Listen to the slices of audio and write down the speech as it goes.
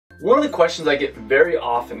One of the questions I get very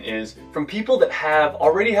often is from people that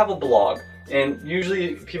already have a blog, and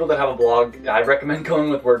usually people that have a blog, I recommend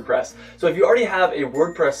going with WordPress. So if you already have a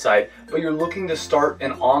WordPress site, but you're looking to start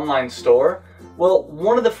an online store, well,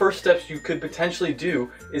 one of the first steps you could potentially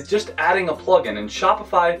do is just adding a plugin. And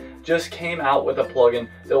Shopify just came out with a plugin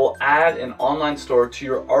that will add an online store to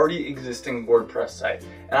your already existing WordPress site.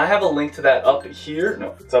 And I have a link to that up here.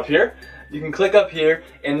 No, it's up here. You can click up here,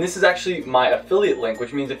 and this is actually my affiliate link,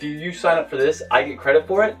 which means if you sign up for this, I get credit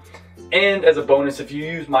for it. And as a bonus, if you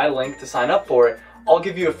use my link to sign up for it, I'll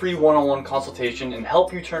give you a free one-on-one consultation and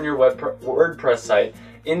help you turn your WordPress site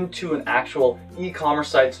into an actual e-commerce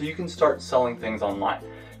site so you can start selling things online.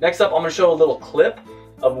 Next up, I'm going to show a little clip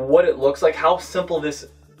of what it looks like, how simple this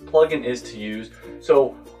plugin is to use.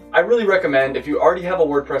 So I really recommend, if you already have a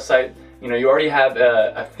WordPress site, you already have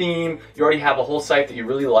a theme, you already have a whole site that you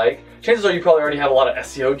really like, chances are you probably already have a lot of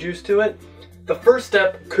SEO juice to it. The first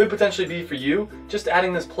step could potentially be for you just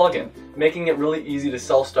adding this plugin, making it really easy to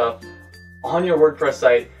sell stuff on your WordPress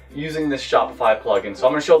site using this Shopify plugin. So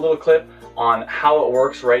I'm going to show a little clip on how it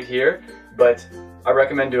works right here, but I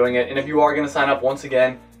recommend doing it. And if you are going to sign up, once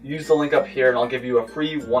again, use the link up here and I'll give you a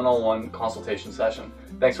free one-on-one consultation session.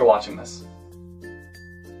 Thanks for watching this.